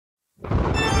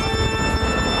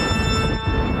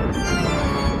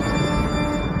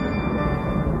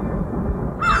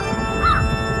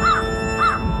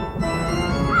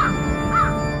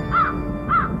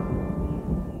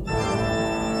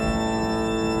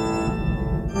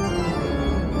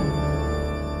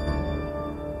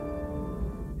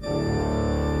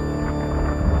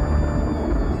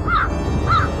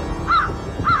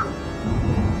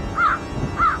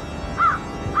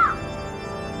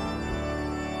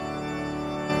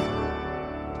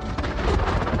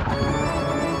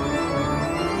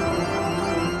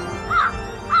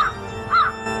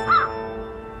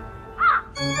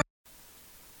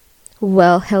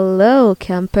Well, hello,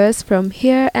 campers from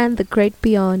here and the great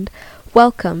beyond.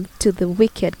 Welcome to the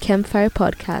Wicked Campfire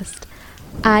Podcast.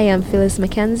 I am Phyllis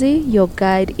Mackenzie, your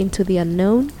guide into the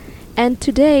unknown, and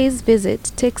today's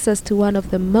visit takes us to one of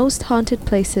the most haunted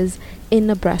places in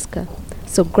Nebraska.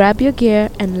 So grab your gear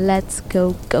and let's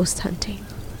go ghost hunting.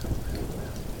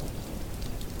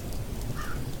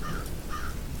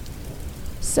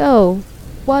 So,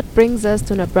 what brings us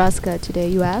to Nebraska today,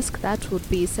 you ask? That would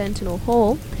be Sentinel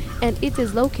Hall, and it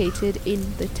is located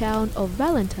in the town of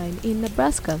Valentine in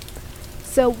Nebraska.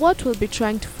 So, what we'll be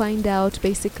trying to find out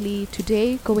basically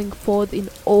today, going forward in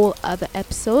all other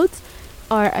episodes,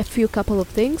 are a few couple of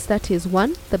things. That is,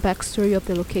 one, the backstory of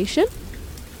the location.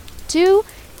 Two,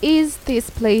 is this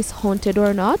place haunted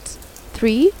or not?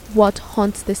 Three, what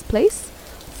haunts this place?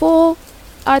 Four,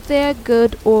 are there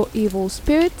good or evil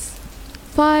spirits?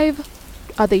 5.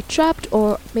 Are they trapped,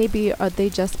 or maybe are they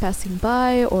just passing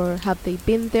by, or have they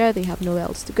been there, they have nowhere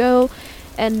else to go?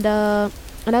 And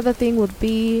another thing would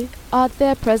be, are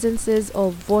there presences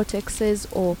of vortexes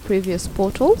or previous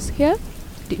portals here?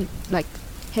 Like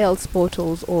hell's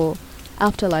portals or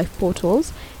afterlife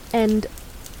portals? And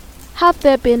have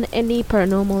there been any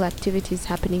paranormal activities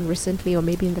happening recently or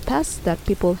maybe in the past that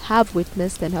people have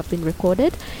witnessed and have been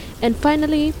recorded? And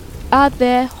finally, are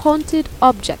there haunted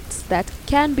objects that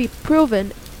can be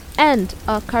proven and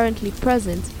are currently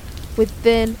present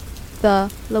within the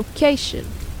location?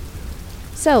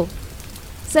 So,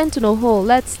 Sentinel Hall,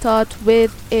 let's start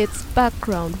with its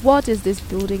background. What is this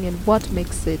building and what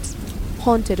makes it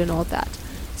haunted and all that?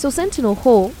 So, Sentinel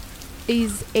Hall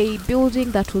is a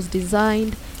building that was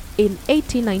designed in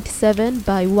 1897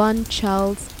 by one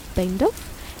Charles Baindoff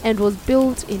and was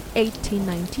built in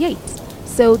 1898.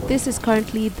 So this is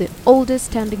currently the oldest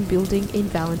standing building in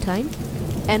Valentine,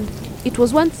 and it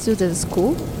was once used as a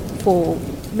school for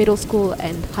middle school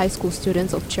and high school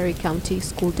students of Cherry County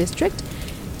School District,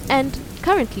 and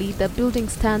currently the building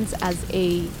stands as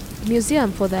a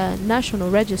museum for the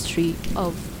National Registry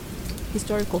of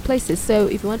Historical Places. So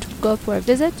if you want to go for a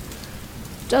visit,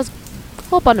 just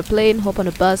hop on a plane, hop on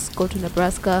a bus, go to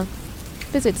Nebraska,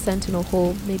 visit Sentinel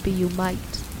Hall. Maybe you might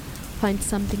find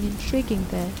something intriguing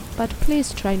there, but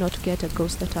please try not to get a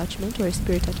ghost attachment or a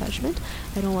spirit attachment.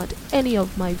 I don't want any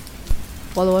of my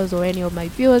followers or any of my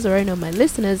viewers or any of my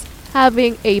listeners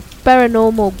having a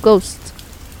paranormal ghost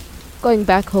going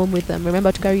back home with them.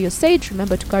 Remember to carry your sage,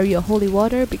 remember to carry your holy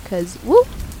water, because woo,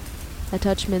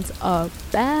 attachments are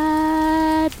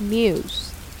bad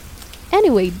news.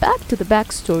 Anyway, back to the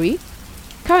backstory.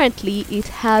 Currently it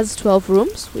has 12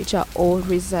 rooms which are all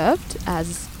reserved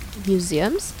as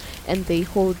museums, and they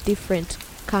hold different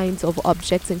kinds of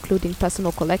objects, including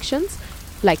personal collections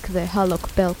like the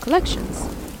Harlock Bell collections.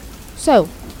 So,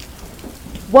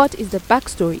 what is the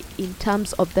backstory in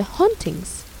terms of the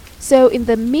hauntings? So, in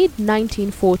the mid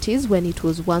 1940s, when it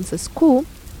was once a school,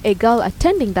 a girl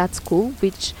attending that school,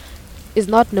 which is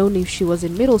not known if she was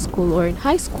in middle school or in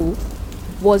high school,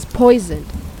 was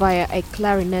poisoned via a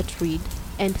clarinet reed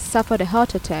and suffered a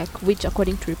heart attack, which,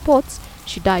 according to reports,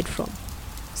 she died from.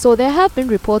 So there have been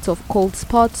reports of cold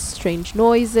spots, strange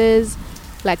noises,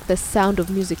 like the sound of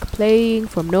music playing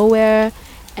from nowhere,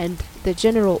 and the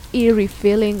general eerie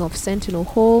feeling of Sentinel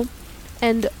Hall,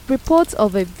 and reports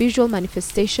of a visual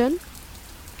manifestation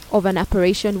of an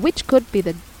apparition, which could be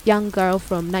the young girl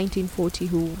from 1940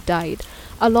 who died,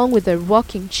 along with a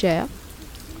rocking chair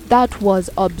that was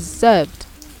observed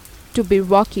to be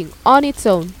rocking on its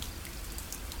own,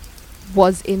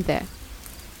 was in there.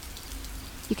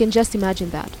 You can just imagine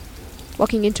that.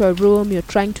 Walking into a room, you're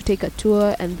trying to take a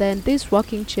tour, and then this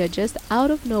rocking chair just out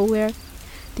of nowhere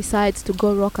decides to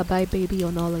go rockabye baby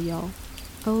on all of y'all.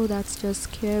 Oh, that's just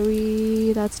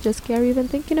scary. That's just scary even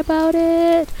thinking about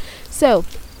it. So,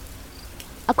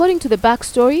 according to the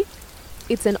backstory,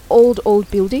 it's an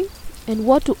old building. And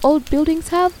what do old buildings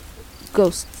have?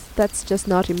 Ghosts. That's just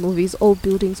not in movies. Old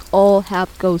buildings all have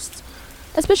ghosts,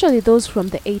 especially those from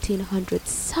the 1800s.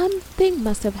 Something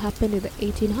must have happened in the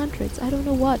 1800s. I don't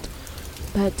know what,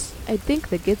 but I think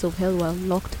the gates of hell were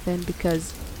unlocked then,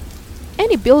 because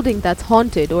any building that's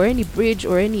haunted, or any bridge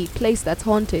or any place that's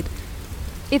haunted,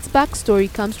 its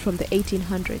backstory comes from the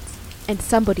 1800s, and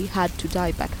somebody had to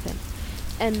die back then.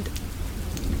 And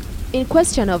in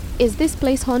question of, is this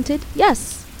place haunted?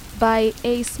 Yes, by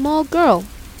a small girl,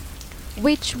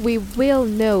 which we will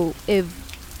know if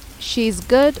she's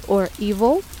good or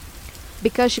evil,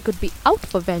 because she could be out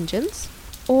for vengeance,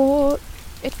 or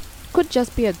it could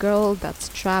just be a girl that's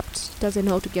trapped, doesn't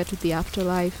know how to get to the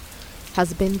afterlife,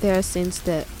 has been there since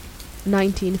the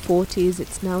 1940s.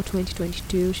 It's now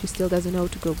 2022. She still doesn't know how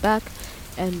to go back,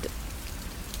 and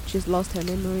she's lost her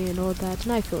memory and all that,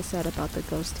 and I feel sad about the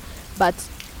ghost. But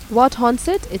what haunts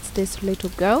it? It's this little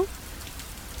girl,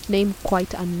 name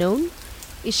quite unknown.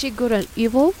 Is she good or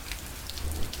evil?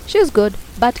 She's good,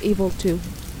 but evil too.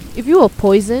 If you were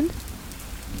poisoned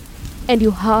and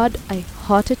you had a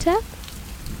heart attack,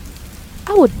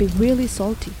 I would be really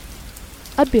salty.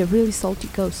 I'd be a really salty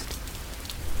ghost.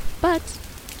 But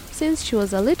since she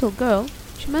was a little girl,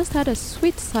 she must have a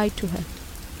sweet side to her.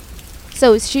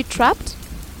 So is she trapped?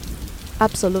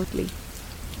 Absolutely.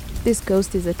 This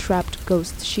ghost is a trapped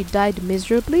ghost. She died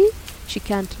miserably. She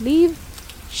can't leave.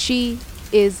 She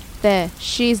is there.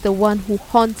 She is the one who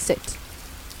haunts it.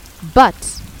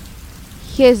 But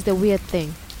here's the weird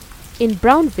thing. In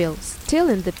Brownville, still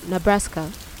in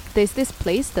Nebraska, there's this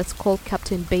place that's called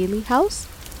Captain Bailey House.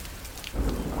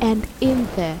 And in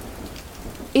there,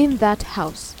 in that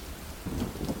house,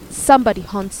 somebody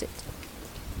haunts it.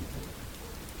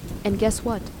 And guess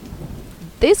what?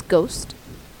 This ghost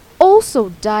also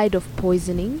died of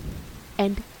poisoning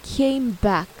and came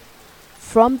back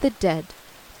from the dead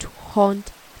to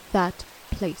haunt that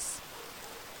place.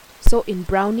 So in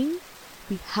Browning,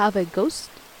 we have a ghost.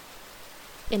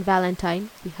 In Valentine,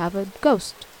 we have a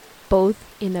ghost. Both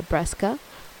in Nebraska,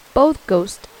 both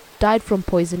ghosts died from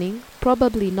poisoning,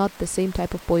 probably not the same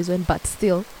type of poison, but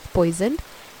still poisoned,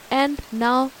 and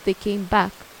now they came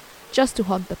back just to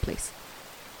haunt the place.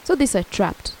 So these are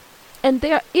trapped. And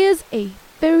there is a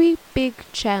very big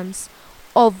chance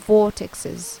of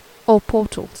vortexes or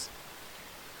portals.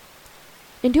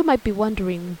 And you might be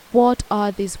wondering, what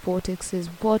are these vortexes?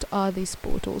 What are these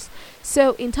portals?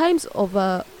 So in terms of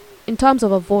a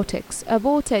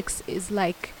vortex is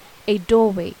like a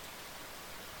doorway.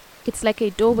 It's like a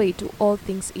doorway to all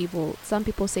things evil. Some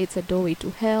people say it's a doorway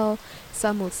to hell.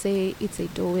 Some will say it's a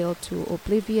doorway to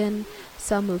oblivion.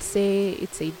 Some will say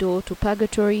it's a door to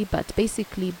purgatory. But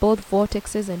basically, both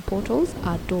vortexes and portals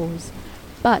are doors.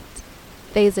 But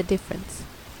there is a difference.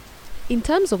 In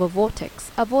terms of a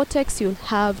vortex you'll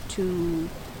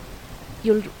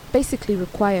basically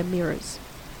require mirrors.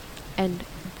 And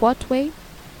what way?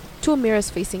 2 mirrors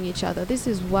facing each other. This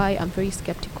is why I'm very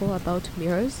skeptical about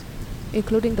mirrors,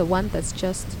 including the one that's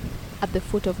just at the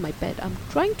foot of my bed. I'm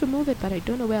trying to move it, but I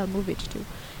don't know where I'll move it to,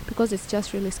 because it's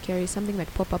just really scary. Something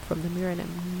might pop up from the mirror, and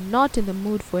I'm not in the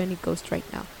mood for any ghost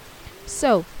right now.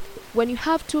 So, when you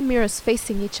have 2 mirrors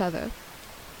facing each other,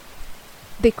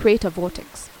 they create a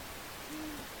vortex.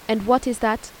 And what is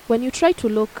that? When you try to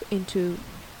look into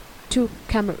two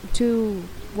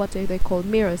what are they called,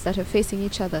 mirrors that are facing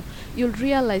each other, you'll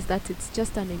realize that it's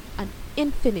just an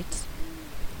infinite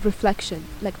reflection.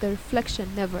 Like the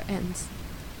reflection never ends.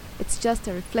 It's just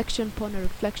a reflection upon a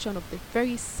reflection of the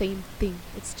very same thing.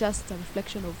 It's just a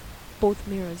reflection of both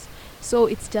mirrors. So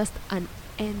it's just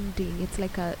unending. It's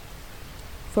like a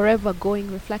forever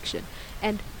going reflection.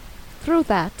 And through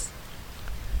that,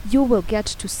 you will get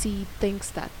to see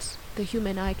things that the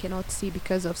human eye cannot see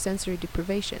because of sensory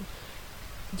deprivation.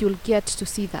 You'll get to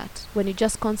see that. When you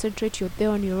just concentrate, you're there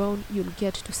on your own, you'll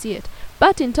get to see it.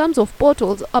 But in terms of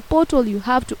portals, a portal, you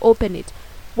have to open it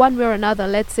one way or another.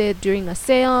 Let's say during a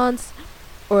seance,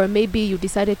 or maybe you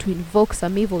decided to invoke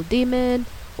some evil demon,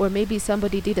 or maybe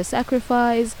somebody did a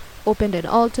sacrifice, opened an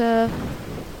altar,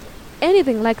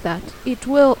 anything like that. It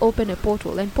will open a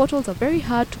portal, and portals are very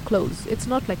hard to close. It's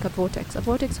not like a vortex. A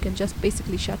vortex can just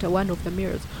basically shatter one of the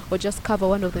mirrors, or just cover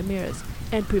one of the mirrors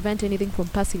and prevent anything from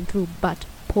passing through. But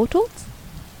portals?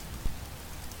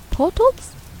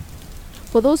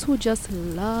 For those who just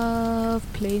love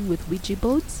playing with Ouija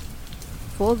boards,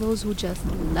 for those who just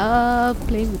love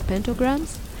playing with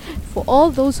pentagrams, for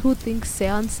all those who think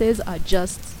seances are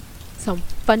just some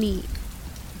funny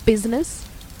business,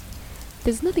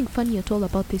 there's nothing funny at all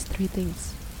about these 3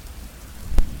 things.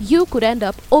 You could end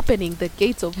up opening the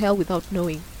gates of hell without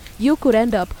knowing. You could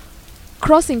end up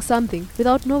crossing something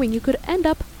without knowing. You could end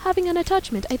up having an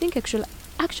attachment. I think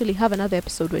actually have another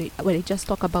episode where I just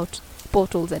talk about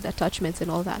portals and attachments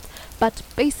and all that. But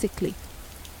basically,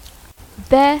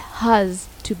 there has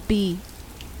to be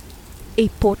a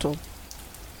portal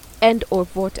and or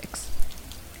vortex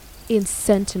in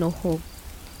Sentinel Hall,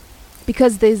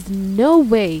 because there's no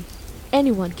way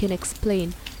anyone can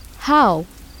explain how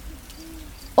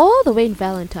all the way in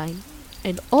Valentine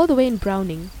and all the way in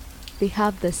Browning they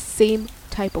have the same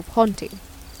type of haunting.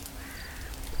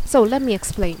 So let me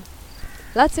explain.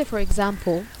 Let's say, for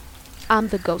example, I'm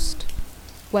the ghost.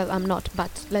 Well, I'm not,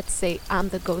 but let's say I'm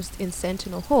the ghost in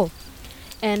Sentinel Hall.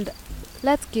 And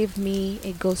let's give me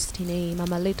a ghosty name.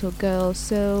 I'm a little girl,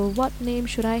 so what name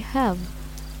should I have?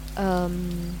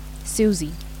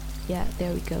 Susie. Yeah,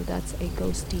 there we go. That's a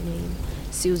ghosty name.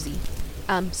 Susie.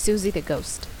 I'm Susie the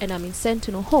ghost, and I'm in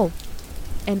Sentinel Hall.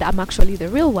 And I'm actually the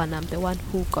real one. I'm the one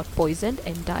who got poisoned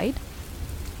and died.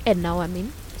 And now I'm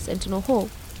in Sentinel Hall.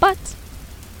 But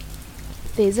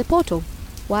there's a portal.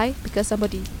 Why? Because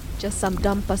some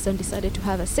dumb person decided to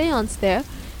have a seance there.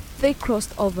 They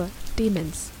crossed over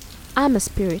demons. I'm a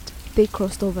spirit. They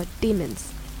crossed over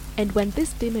demons. And when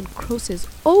this demon crosses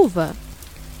over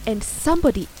and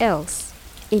somebody else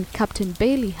in Captain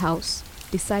Bailey house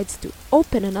decides to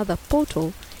open another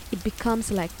portal, it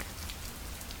becomes like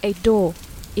a door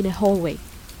in a hallway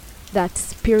that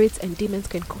spirits and demons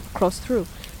can cross through.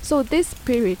 So this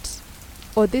spirit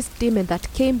or this demon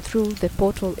that came through the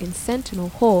portal in Sentinel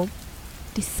Hall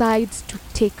decides to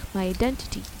take my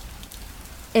identity.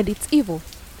 And it's evil.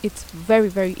 It's very,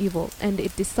 very evil. And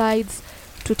it decides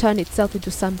to turn itself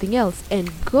into something else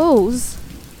and goes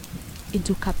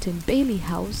into Captain Bailey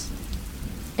house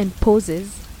and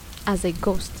poses as a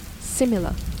ghost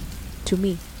similar to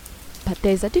me. But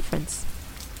there's a difference.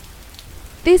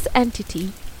 This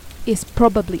entity is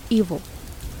probably evil.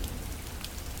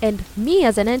 And me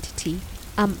as an entity,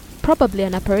 I'm probably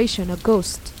an apparition, a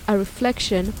ghost, a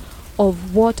reflection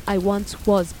of what I once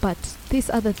was. But this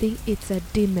other thing, it's a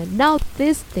demon. Now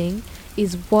this thing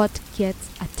is what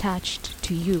gets attached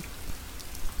to you.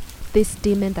 This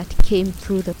demon that came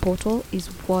through the portal is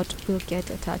what will get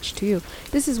attached to you.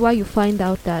 This is why you find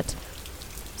out that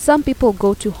some people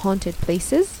go to haunted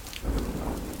places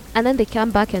and then they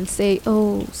come back and say,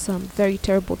 oh, some very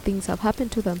terrible things have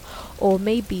happened to them. Or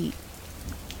maybe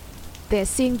they're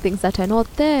seeing things that are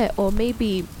not there. Or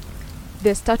maybe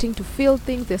they're starting to feel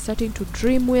things. They're starting to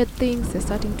dream weird things. They're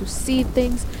starting to see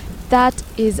things. That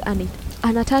is an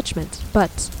attachment.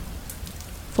 But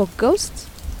for ghosts,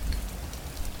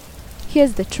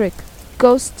 here's the trick.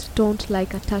 Ghosts don't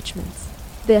like attachments.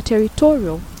 They are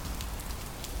territorial.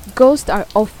 Ghosts are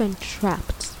often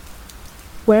trapped.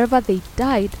 Wherever they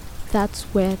died, that's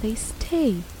where they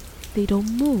stay. They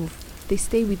don't move. They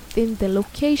stay within the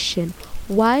location.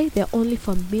 Why? They're only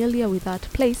familiar with that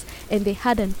place and they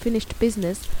had unfinished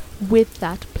business with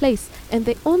that place. And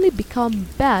they only become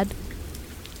bad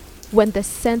when they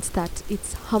sense that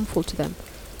it's harmful to them.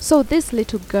 So this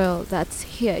little girl that's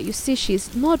here, you see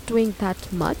she's not doing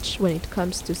that much when it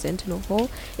comes to Sentinel Hall.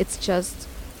 It's just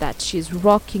that she's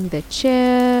rocking the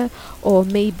chair, or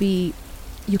maybe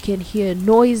you can hear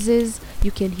noises,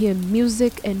 you can hear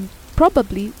music, and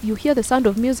probably you hear the sound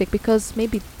of music because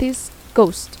maybe this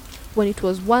ghost, when it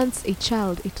was once a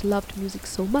child, it loved music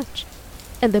so much.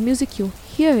 And the music you're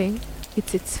hearing,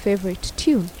 it's its favorite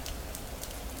tune.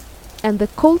 And the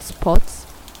cold spots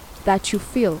that you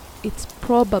feel, it's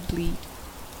probably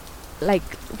like,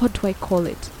 what do I call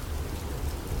it?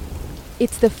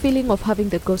 It's the feeling of having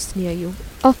the ghost near you.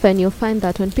 Often you'll find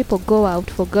that when people go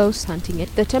out for ghost hunting,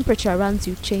 the temperature around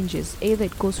you changes. Either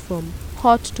it goes from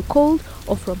hot to cold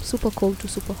or from super cold to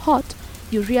super hot.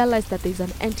 You realize that there's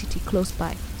an entity close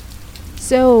by.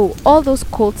 So all those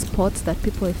cold spots that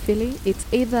people are feeling,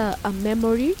 it's either a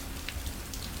memory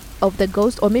of the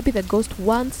ghost, or maybe the ghost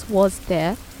once was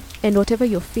there and whatever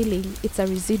you're feeling, it's a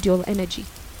residual energy.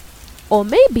 Or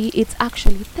maybe it's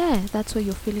actually there. That's why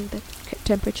you're feeling the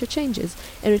temperature changes.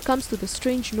 And when it comes to the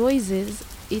strange noises,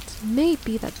 it may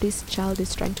be that this child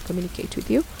is trying to communicate with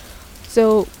you.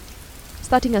 So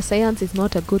starting a seance is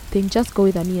not a good thing. Just go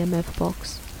with an EMF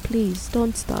box. Please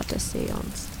don't start a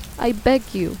seance. I beg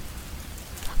you.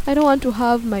 I don't want to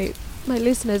have my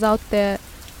listeners out there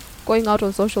going out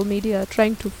on social media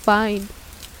trying to find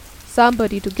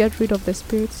somebody to get rid of the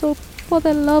spirit. So for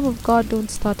the love of God, don't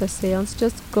start a seance.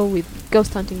 Just go with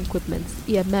ghost hunting equipment,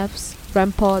 EMFs,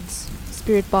 REM pods,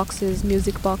 spirit boxes,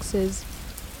 music boxes,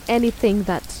 anything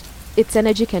that its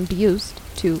energy can be used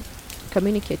to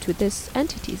communicate with these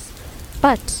entities.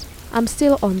 But I'm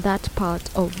still on that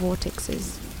part of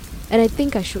vortexes. And I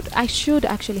think I should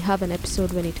actually have an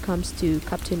episode when it comes to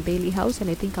Captain Bailey House, and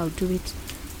I think I'll do it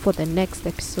for the next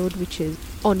episode, which is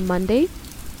on Monday.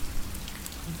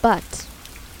 But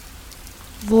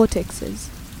vortexes.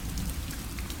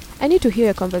 I need to hear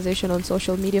a conversation on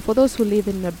social media for those who live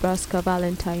in Nebraska,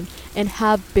 Valentine, and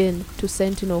have been to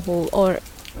Sentinel Hall, or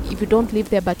if you don't live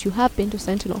there but you have been to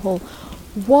Sentinel Hall.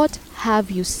 What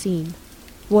have you seen?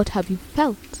 What have you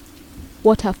felt?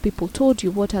 What have people told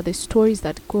you? What are the stories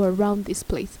that go around this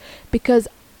place? Because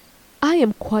I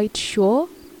am quite sure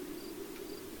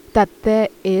that there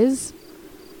is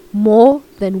more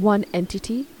than one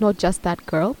entity, not just that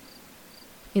girl,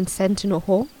 in Sentinel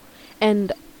Hall.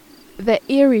 And the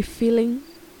eerie feeling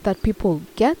that people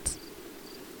get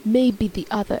maybe the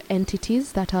other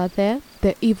entities that are there,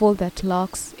 the evil that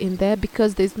lurks in there,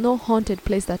 because there's no haunted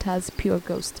place that has pure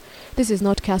ghost. This is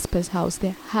not Casper's house.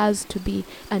 There has to be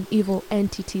an evil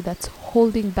entity that's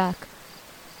holding back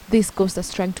this ghost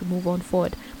that's trying to move on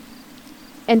forward.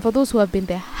 And for those who have been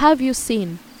there, have you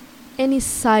seen any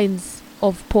signs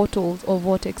of portals or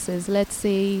vortexes? Let's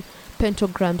say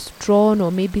pentagrams drawn,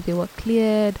 or maybe they were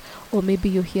cleared, or maybe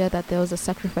you hear that there was a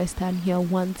sacrifice done here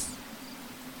once,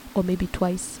 or maybe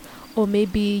twice, or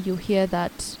maybe you hear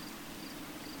that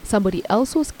somebody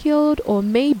else was killed, or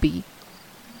maybe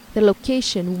the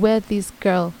location where this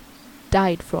girl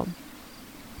died from,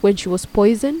 when she was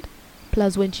poisoned,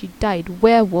 plus when she died,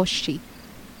 where was she?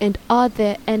 And are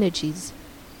there energies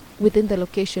within the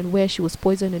location where she was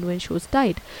poisoned and when she was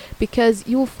died? Because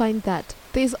you'll find that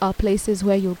these are places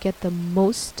where you'll get the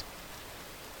most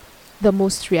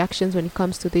reactions when it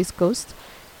comes to this ghost.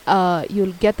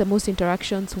 You'll get the most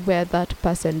interactions where that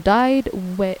person died,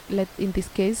 where, in this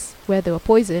case, where they were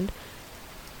poisoned,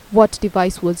 what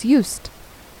device was used.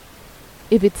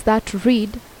 If it's that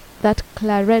reed, that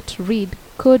claret reed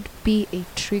could be a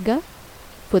trigger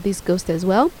for this ghost as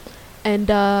well. And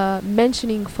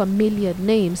mentioning familiar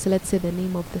names, let's say the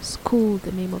name of the school,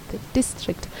 the name of the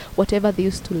district, whatever they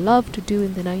used to love to do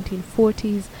in the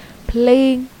 1940s,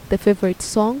 playing the favorite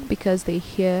song because they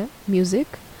hear music,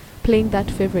 playing that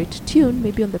favorite tune,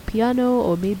 maybe on the piano,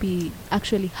 or maybe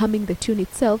actually humming the tune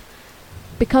itself,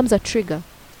 becomes a trigger,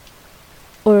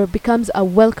 or becomes a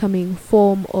welcoming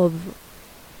form of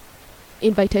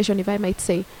invitation, if I might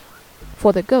say,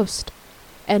 for the ghost.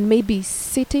 And maybe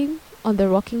sitting on the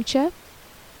rocking chair,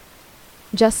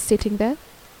 just sitting there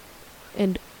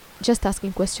and just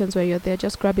asking questions while you're there.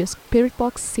 Just grab your spirit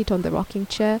box, sit on the rocking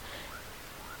chair,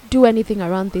 do anything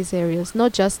around these areas,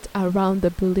 not just around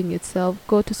the building itself.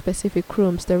 Go to specific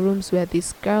rooms, the rooms where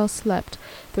this girl slept,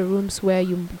 the rooms where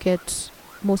you get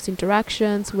most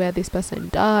interactions, where this person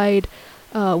died,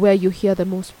 where you hear the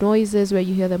most noises, where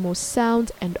you hear the most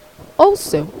sounds, and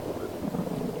also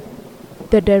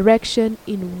the direction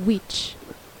in which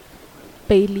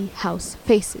Bailey House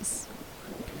faces.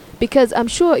 Because I'm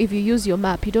sure if you use your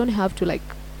map, you don't have to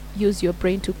use your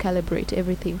brain to calibrate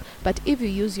everything. But if you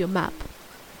use your map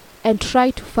and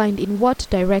try to find in what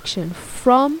direction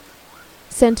from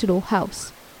Sentinel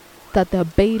House that the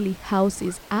Bailey House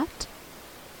is at,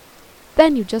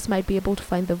 then you just might be able to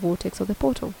find the vortex or the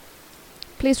portal.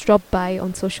 Please drop by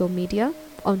on social media,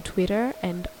 on Twitter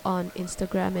and on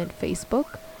Instagram and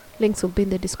Facebook. Links will be in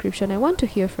the description. I want to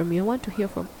hear from you. I want to hear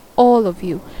from all of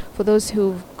you. For those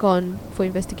who've gone for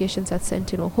investigations at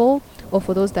Sentinel Hall, or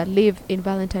for those that live in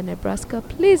Valentine, Nebraska,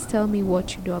 please tell me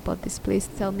what you know about this place.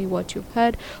 Tell me what you've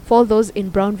heard. For all those in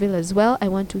Brownville as well, I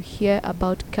want to hear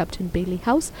about Captain Bailey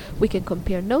House. We can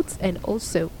compare notes and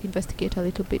also investigate a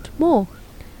little bit more.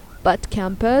 But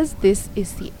campers, this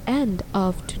is the end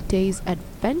of today's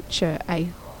adventure. I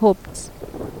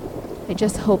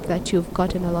just hope that you've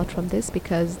gotten a lot from this,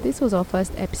 because this was our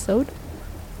first episode.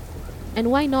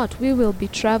 And why not? We will be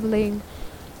traveling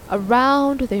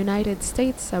around the United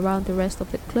States, around the rest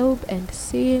of the globe, and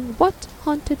seeing what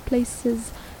haunted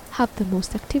places have the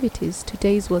most activities.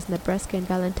 Today's was Nebraska and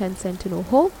Valentine Sentinel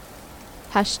Hall.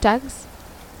 Hashtags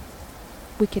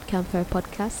Wicked Campfire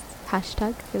Podcast.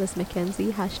 Hashtag Phyllis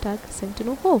Mackenzie. Hashtag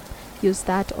Sentinel Hall. Use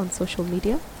that on social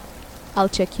media. I'll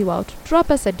check you out.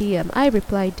 Drop us a DM. I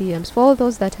reply DMs. For all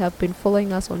those that have been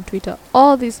following us on Twitter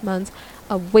all these months,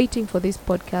 are waiting for this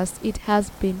podcast. It has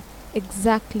been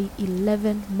exactly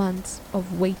 11 months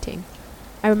of waiting.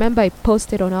 I remember I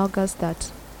posted on August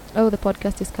that, the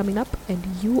podcast is coming up, and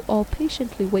you all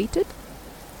patiently waited.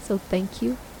 So thank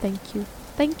you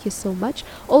so much.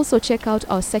 Also check out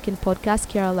our second podcast,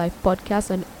 Kiara Life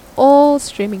Podcast, on all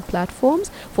streaming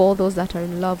platforms. For all those that are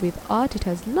in love with art, it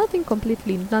has nothing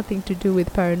to do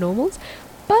with paranormals.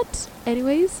 But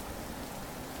anyways,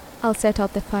 I'll set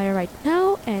out the fire right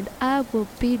now, and I will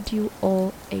bid you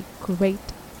all a great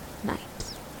night.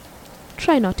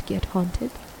 Try not to get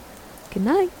haunted. Good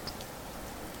night.